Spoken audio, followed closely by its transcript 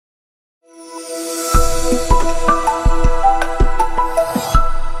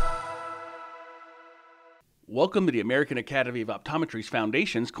Welcome to the American Academy of Optometry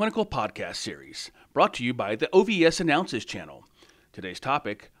Foundation's clinical podcast series, brought to you by the OVS Announces channel. Today's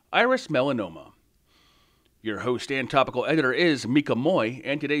topic, iris melanoma. Your host and topical editor is Mika Moy,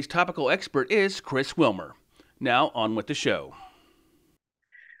 and today's topical expert is Chris Wilmer. Now, on with the show.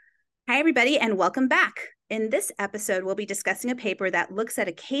 Hi, everybody, and welcome back. In this episode, we'll be discussing a paper that looks at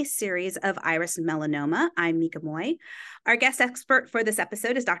a case series of iris melanoma. I'm Mika Moy. Our guest expert for this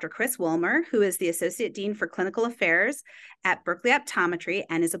episode is Dr. Chris Wilmer, who is the Associate Dean for Clinical Affairs at Berkeley Optometry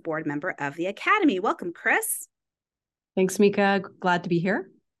and is a board member of the Academy. Welcome, Chris. Thanks, Mika. Glad to be here.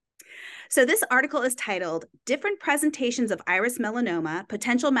 So this article is titled, Different Presentations of Iris Melanoma,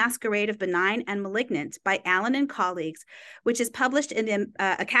 Potential Masquerade of Benign and Malignant by Allen and colleagues, which is published in the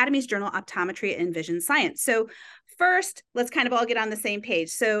Academy's journal Optometry and Vision Science. So first, let's kind of all get on the same page.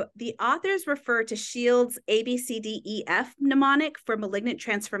 So the authors refer to Shield's ABCDEF mnemonic for malignant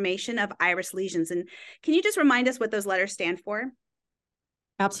transformation of iris lesions. And can you just remind us what those letters stand for?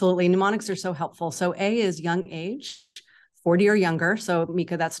 Absolutely. Mnemonics are so helpful. So A is young age, 40 or younger. So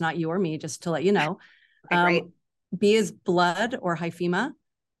Mika, that's not you or me, just to let you know. Right. B is blood or hyphema.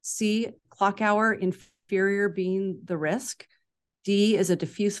 C, clock hour, inferior being the risk. D is a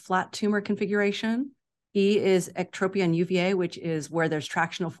diffuse flat tumor configuration. E is ectropia and UVA, which is where there's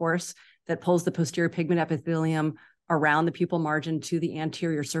tractional force that pulls the posterior pigment epithelium around the pupil margin to the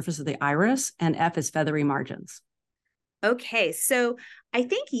anterior surface of the iris. And F is feathery margins. Okay, so I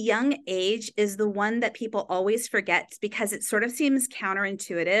think young age is the one that people always forget because it sort of seems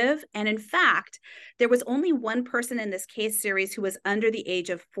counterintuitive. And in fact, there was only one person in this case series who was under the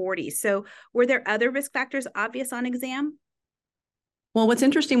age of 40. So were there other risk factors obvious on exam? Well, what's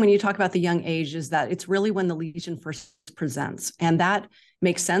interesting when you talk about the young age is that it's really when the lesion first presents. And that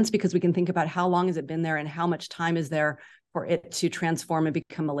makes sense because we can think about how long has it been there and how much time is there for it to transform and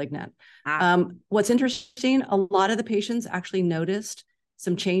become malignant. What's interesting, a lot of the patients actually noticed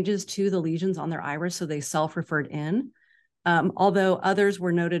some changes to the lesions on their iris, so they self-referred in, although others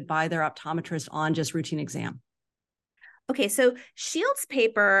were noted by their optometrist on just routine exam. Okay, so Shield's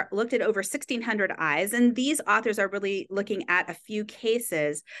paper looked at over 1,600 eyes, and these authors are really looking at a few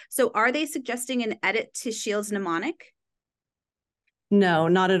cases. So are they suggesting an edit to Shield's mnemonic? No,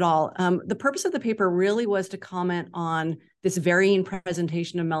 not at all. The purpose of the paper really was to comment on this varying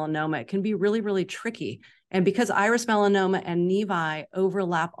presentation of melanoma. It can be really, really tricky. And because iris melanoma and nevi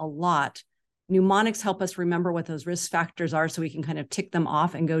overlap a lot, mnemonics help us remember what those risk factors are so we can kind of tick them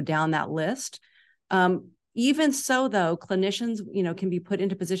off and go down that list. Even so, though, clinicians, can be put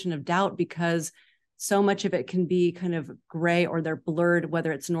into position of doubt because so much of it can be kind of gray or they're blurred,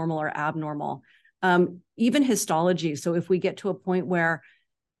 whether it's normal or abnormal. Even histology. So if we get to a point where,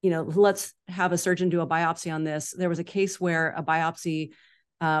 let's have a surgeon do a biopsy on this. There was a case where a biopsy,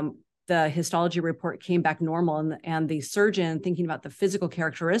 the histology report came back normal and the surgeon, thinking about the physical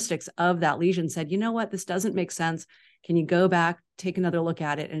characteristics of that lesion, said, you know what, this doesn't make sense. Can you go back, take another look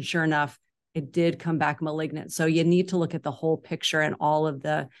at it? And sure enough, it did come back malignant. So you need to look at the whole picture and all of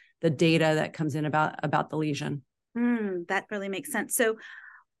the data that comes in about the lesion. That really makes sense. So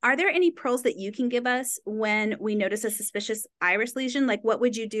are there any pearls that you can give us when we notice a suspicious iris lesion? Like what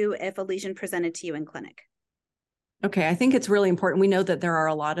would you do if a lesion presented to you in clinic? Okay, I think it's really important. We know that there are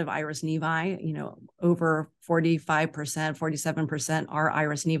a lot of iris nevi, over 45%, 47% are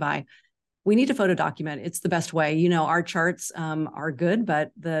iris nevi. We need to photo document. It's the best way. Our charts are good, but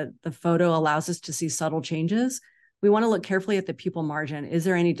the photo allows us to see subtle changes. We want to look carefully at the pupil margin. Is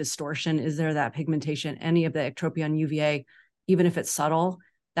there any distortion? Is there that pigmentation? Any of the ectropia and UVA, even if it's subtle?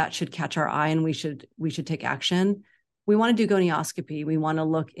 That should catch our eye and we should take action. We want to do gonioscopy. We want to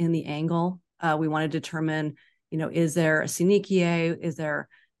look in the angle. We want to determine, is there a synechia?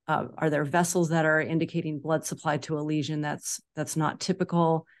 Are there vessels that are indicating blood supply to a lesion that's not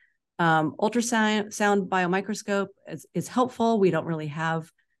typical? Ultrasound biomicroscope is helpful. We don't really have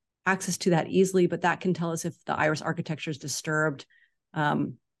access to that easily, but that can tell us if the iris architecture is disturbed.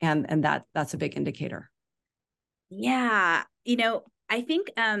 And that's a big indicator. Yeah. I think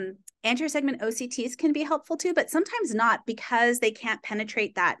anterior segment OCTs can be helpful too, but sometimes not because they can't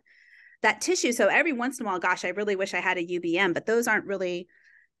penetrate that tissue. So every once in a while, gosh, I really wish I had a UBM, but those aren't really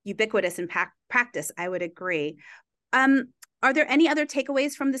ubiquitous in practice. I would agree. Are there any other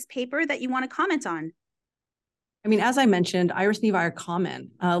takeaways from this paper that you want to comment on? I mean, as I mentioned, iris nevi are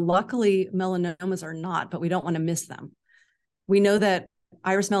common. Luckily, melanomas are not, but we don't want to miss them. We know that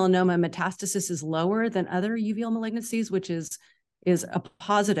iris melanoma metastasis is lower than other uveal malignancies, which is a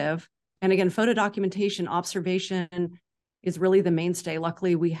positive. And again, photo documentation, observation is really the mainstay.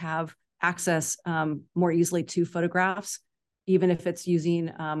 Luckily, we have access more easily to photographs. even if it's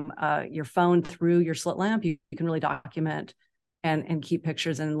using your phone through your slit lamp, you can really document and keep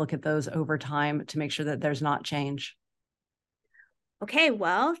pictures and look at those over time to make sure that there's not change. Okay,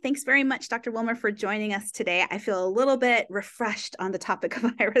 well, thanks very much, Dr. Wilmer, for joining us today. I feel a little bit refreshed on the topic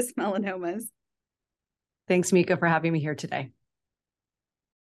of iris melanomas. Thanks, Mika, for having me here today.